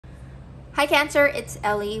Hi Cancer, it's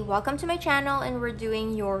Ellie. Welcome to my channel and we're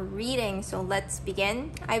doing your reading. So let's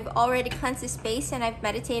begin. I've already cleansed the space and I've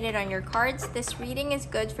meditated on your cards. This reading is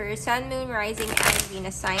good for your Sun, Moon, Rising, and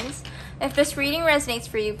Venus signs. If this reading resonates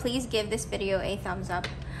for you, please give this video a thumbs up.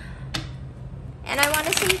 And I want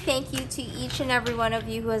to say thank you to each and every one of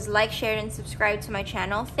you who has liked, shared, and subscribed to my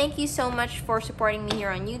channel. Thank you so much for supporting me here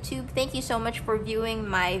on YouTube. Thank you so much for viewing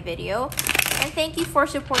my video. And thank you for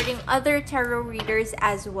supporting other tarot readers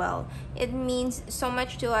as well. It means so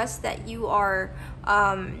much to us that you are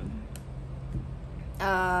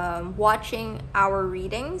watching our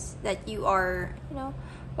readings, that you are,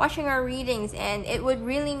 watching our readings. And it would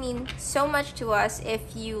really mean so much to us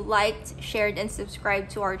if you liked, shared, and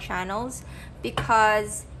subscribed to our channels,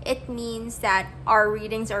 because it means that our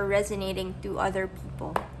readings are resonating to other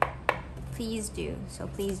people. Please do. So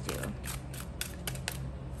please do.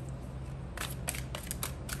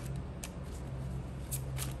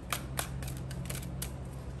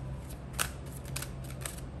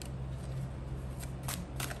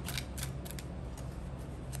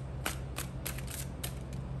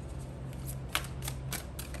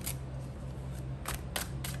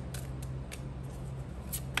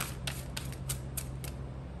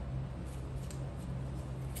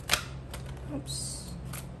 Oops.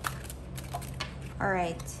 All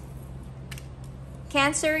right.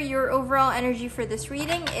 Cancer, your overall energy for this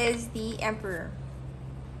reading is the Emperor.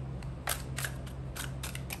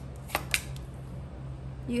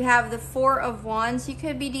 You have the Four of Wands. You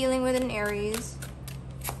could be dealing with an Aries.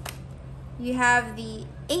 You have the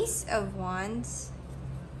Ace of Wands.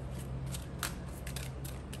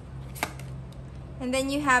 And then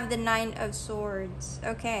you have the Nine of Swords.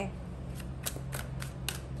 Okay.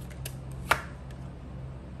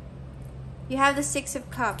 You have the Six of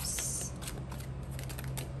Cups.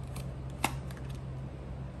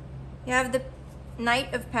 You have the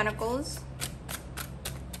Knight of Pentacles.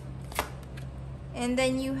 And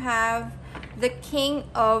then you have the King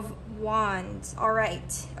of Wands. All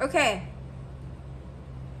right. Okay.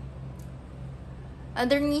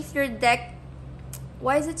 Underneath your deck,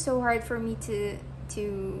 why is it so hard for me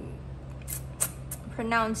to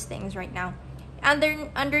pronounce things right now?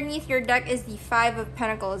 Underneath your deck is the Five of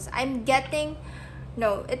Pentacles. I'm getting,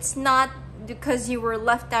 no, it's not because you were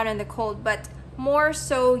left out in the cold, but more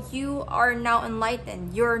so you are now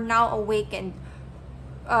enlightened. You're now awakened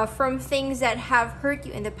from things that have hurt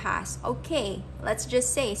you in the past. Okay, let's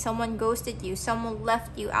just say someone ghosted you, someone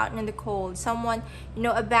left you out in the cold, someone,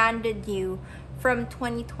 abandoned you from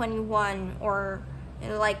 2021 or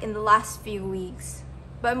like in the last few weeks.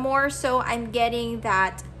 But more so, I'm getting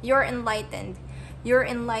that you're enlightened. You're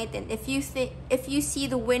enlightened. If you see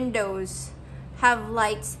the windows have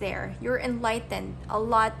lights there, you're enlightened a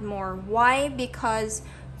lot more. Why? Because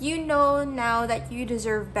you know now that you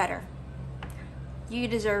deserve better. You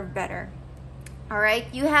deserve better. All right?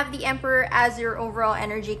 You have the Emperor as your overall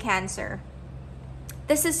energy, Cancer.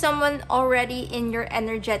 This is someone already in your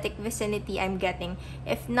energetic vicinity, I'm getting.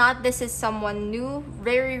 If not, this is someone new,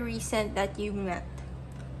 very recent that you met.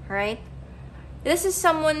 All right? This is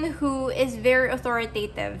someone who is very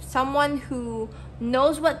authoritative, someone who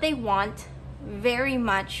knows what they want, very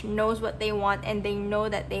much knows what they want, and they know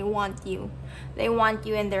that they want you. They want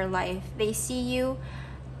you in their life. They see you.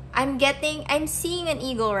 I'm seeing an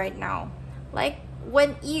eagle right now. Like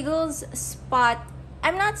when eagles spot,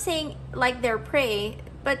 I'm not saying like their prey,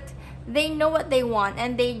 but they know what they want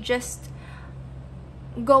and they just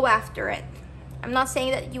go after it. I'm not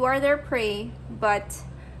saying that you are their prey, but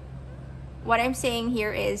what I'm saying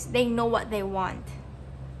here is they know what they want.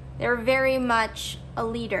 They're very much a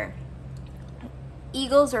leader.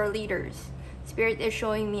 Eagles are leaders. Spirit is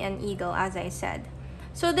showing me an eagle, as I said.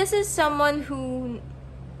 So this is someone who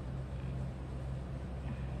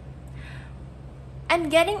I'm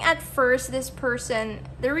getting at first, this person,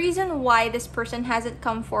 the reason why this person hasn't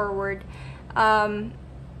come forward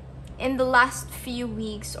in the last few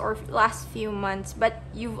weeks or last few months, but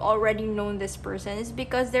you've already known this person, is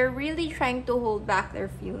because they're really trying to hold back their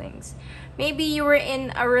feelings. Maybe you were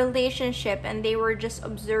in a relationship and they were just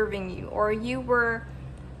observing you, or you were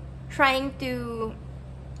trying to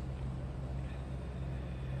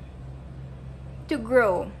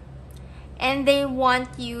grow and they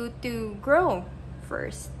want you to grow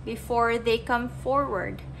first before they come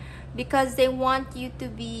forward, because they want you to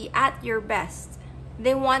be at your best.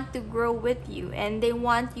 They want to grow with you and they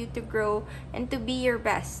want you to grow and to be your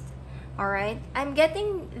best. All right, I'm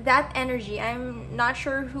getting that energy. I'm not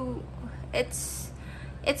sure who it's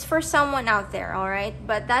for someone out there, all right,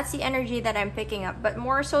 but that's the energy that I'm picking up. But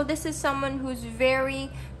more so, this is someone who's very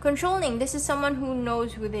controlling. This is someone who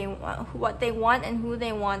knows who they want, what they want, and who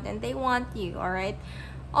they want, and they want you. All right.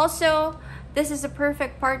 Also, this is a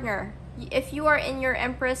perfect partner. If you are in your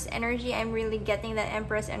Empress energy, I'm really getting that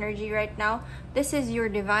Empress energy right now. This is your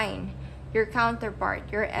divine, your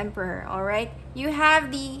counterpart, your Emperor. All right. You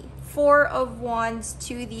have the Four of Wands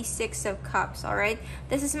to the Six of Cups. All right.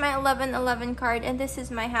 This is my 11-11 card, and this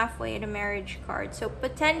is my halfway to marriage card. So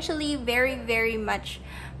potentially very, very much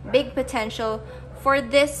big potential for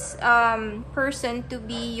this person to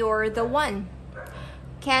be the one.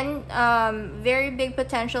 Can very big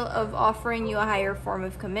potential of offering you a higher form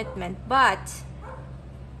of commitment, but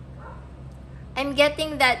I'm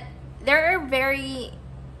getting that there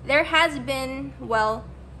has been, well,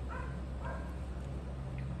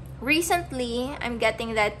 recently I'm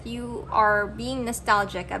getting that you are being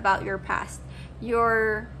nostalgic about your past.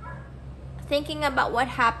 You're thinking about what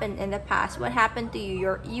happened in the past, what happened to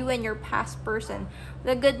you, you and your past person,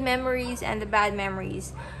 the good memories and the bad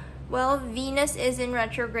memories. Well, Venus is in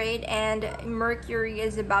retrograde and Mercury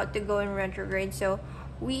is about to go in retrograde. So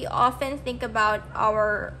we often think about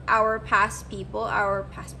our past people, our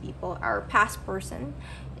past person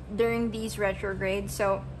during these retrogrades.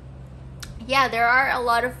 So yeah, there are a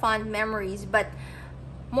lot of fond memories, but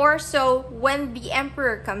more so when the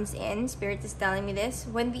Emperor comes in. Spirit is telling me this.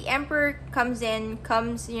 When the Emperor comes in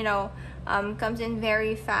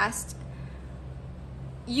very fast,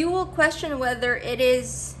 you will question whether it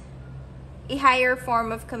is a higher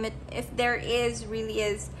form of if there really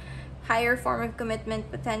is higher form of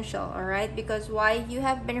commitment potential. All right, because why? You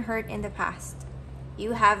have been hurt in the past.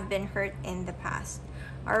 You have been hurt in the past.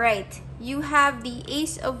 All right, you have the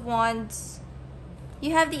Ace of Wands.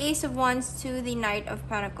 You have the Ace of Wands to the Knight of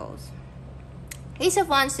Pentacles. Ace of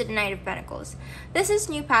Wands to the Knight of Pentacles. This is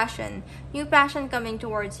new passion coming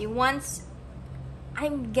towards you.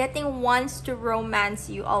 I'm getting wants to romance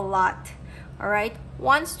you a lot. All right,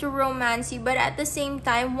 wants to romance you, but at the same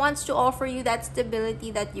time wants to offer you that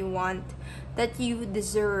stability that you want, that you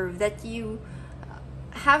deserve, that you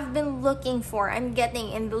have been looking for. I'm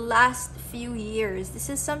getting in the last few years. This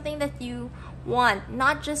is something that you want,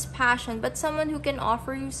 not just passion, but someone who can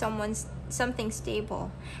offer you something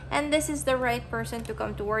stable. And this is the right person to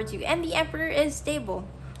come towards you. And the Emperor is stable.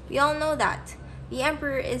 We all know that. The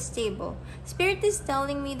Emperor is stable. Spirit is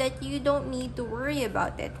telling me that you don't need to worry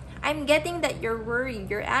about it. I'm getting that you're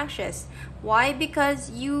worried, you're anxious. Why?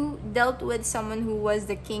 Because you dealt with someone who was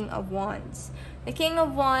the King of Wands. The King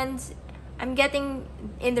of Wands, I'm getting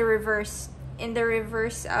in the reverse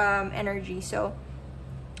energy. So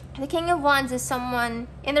the King of Wands is someone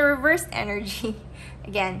in the reverse energy.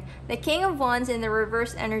 Again, the King of Wands in the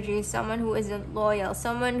reverse energy is someone who isn't loyal,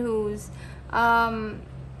 someone who's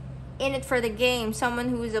in it for the game, someone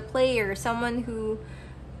who is a player, someone who,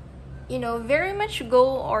 very much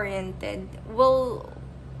goal oriented. Will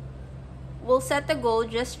set the goal,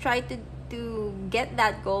 just try to get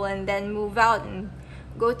that goal and then move out and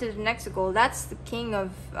go to the next goal. That's the King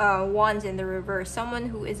of Wands in the reverse. Someone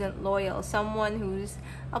who isn't loyal, someone who's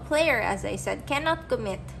a player, as I said, cannot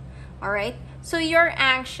commit. All right, so you're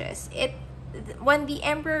anxious. When the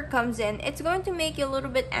Emperor comes in, it's going to make you a little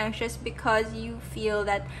bit anxious because you feel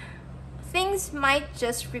that things might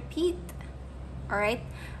just repeat. All right.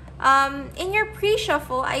 In your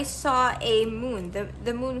pre-shuffle, I saw a moon,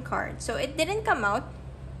 the moon card. So it didn't come out,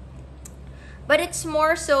 but it's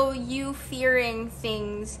more so you fearing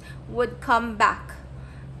things would come back.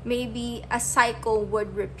 Maybe a cycle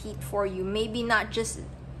would repeat for you. Maybe not just,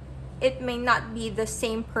 it may not be the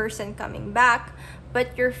same person coming back,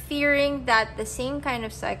 but you're fearing that the same kind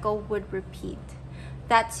of cycle would repeat.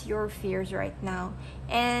 That's your fears right now.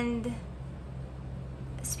 And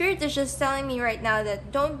Spirit is just telling me right now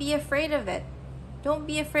that don't be afraid of it. Don't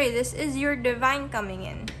be afraid. This is your divine coming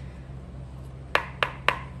in.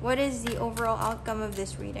 What is the overall outcome of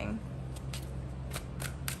this reading?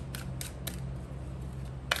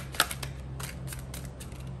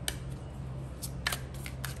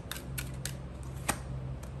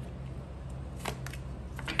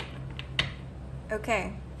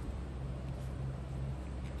 Okay.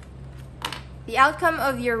 The outcome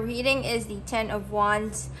of your reading is the Ten of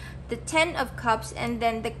Wands, the Ten of Cups, and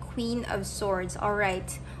then the Queen of Swords. All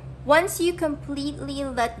right. Once you completely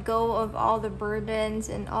let go of all the burdens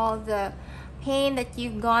and all the pain that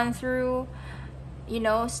you've gone through,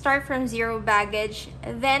 start from zero baggage,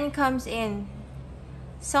 then comes in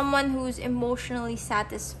someone who's emotionally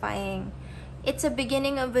satisfying. It's a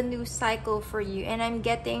beginning of a new cycle for you, and I'm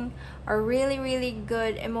getting a really, really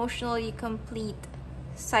good, emotionally complete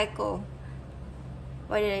cycle.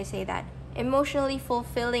 Why did I say that? Emotionally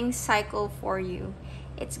fulfilling cycle for you.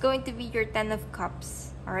 It's going to be your Ten of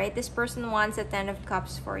Cups. All right, this person wants a 10 of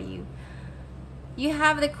Cups for you. You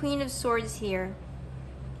have the Queen of Swords here.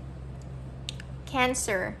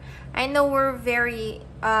 Cancer, I know we're very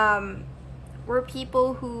we're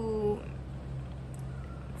people who,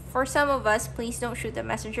 for some of us, please don't shoot the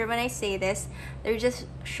messenger when I say this, they're just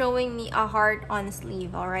showing me a heart on a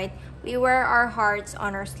sleeve. All right, we wear our hearts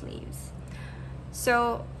on our sleeves.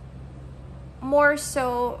 So more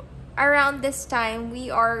so around this time, we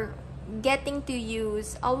are getting to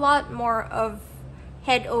use a lot more of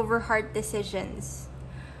head over heart decisions.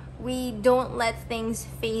 We don't let things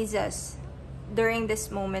phase us during this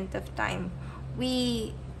moment of time.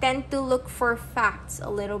 We tend to look for facts a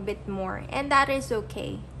little bit more, and that is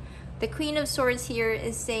okay. The Queen of Swords here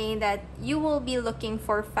is saying that you will be looking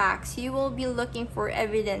for facts. You will be looking for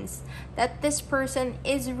evidence that this person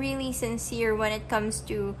is really sincere when it comes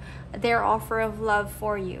to their offer of love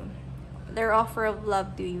for you, their offer of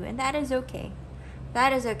love to you, and that is okay.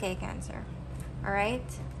 That is okay, Cancer. All right?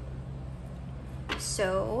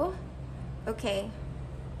 So, okay.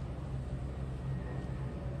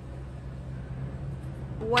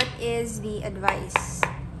 What is the advice?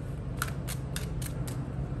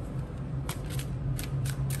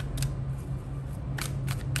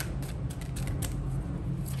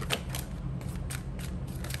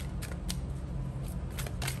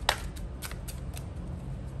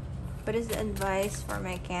 What is the advice for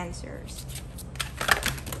my Cancers?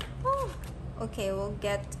 Oh, okay, we'll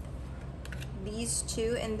get these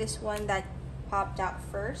two and this one that popped out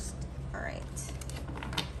first. All right.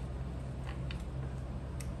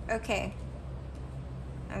 Okay.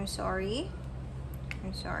 I'm sorry.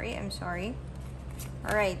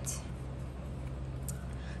 All right.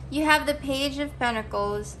 You have the Page of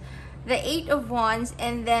Pentacles, the 8 of Wands,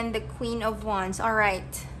 and then the Queen of Wands. All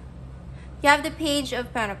right. You have the Page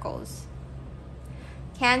of Pentacles.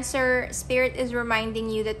 Cancer, Spirit is reminding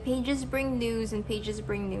you that pages bring news and pages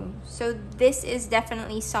bring new. So this is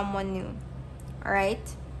definitely someone new. All right.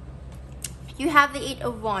 You have the 8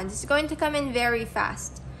 of Wands. It's going to come in very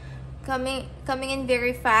fast. Coming in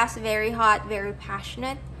very fast, very hot, very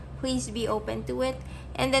passionate. Please be open to it.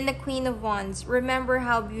 And then the Queen of Wands. Remember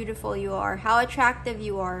how beautiful you are, how attractive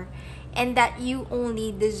you are, and that you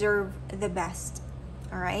only deserve the best.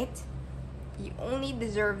 All right? You only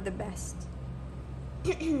deserve the best.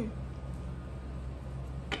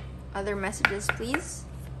 Other messages, please.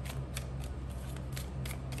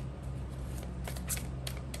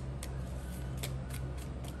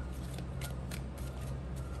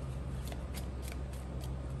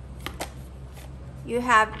 You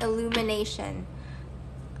have illumination.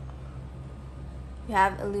 You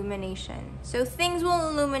have illumination. So things will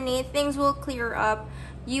illuminate, things will clear up.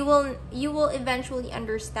 You will eventually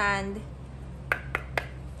understand.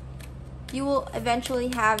 You will eventually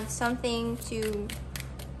have something to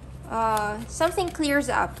something clears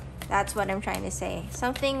up. That's what I'm trying to say.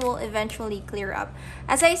 Something will eventually clear up.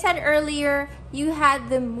 As I said earlier, you had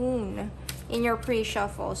the moon in your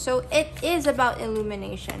pre-shuffle. So it is about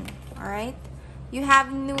illumination, all right? You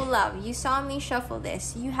have new love. You saw me shuffle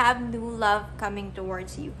this. You have new love coming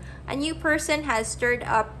towards you. A new person has stirred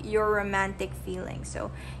up your romantic feelings.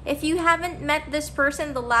 So if you haven't met this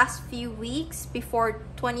person the last few weeks before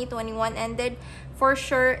 2021 ended, for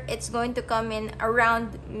sure it's going to come in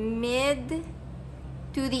around mid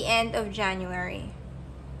to the end of January.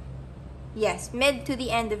 Yes, mid to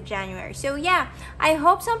the end of January. So yeah, I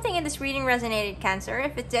hope something in this reading resonated, Cancer.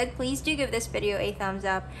 If it did, please do give this video a thumbs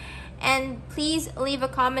up. And please leave a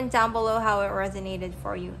comment down below how it resonated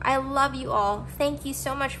for you. I love you all. Thank you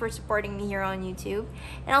so much for supporting me here on YouTube.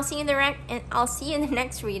 And I'll see you in the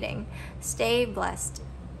next reading. Stay blessed.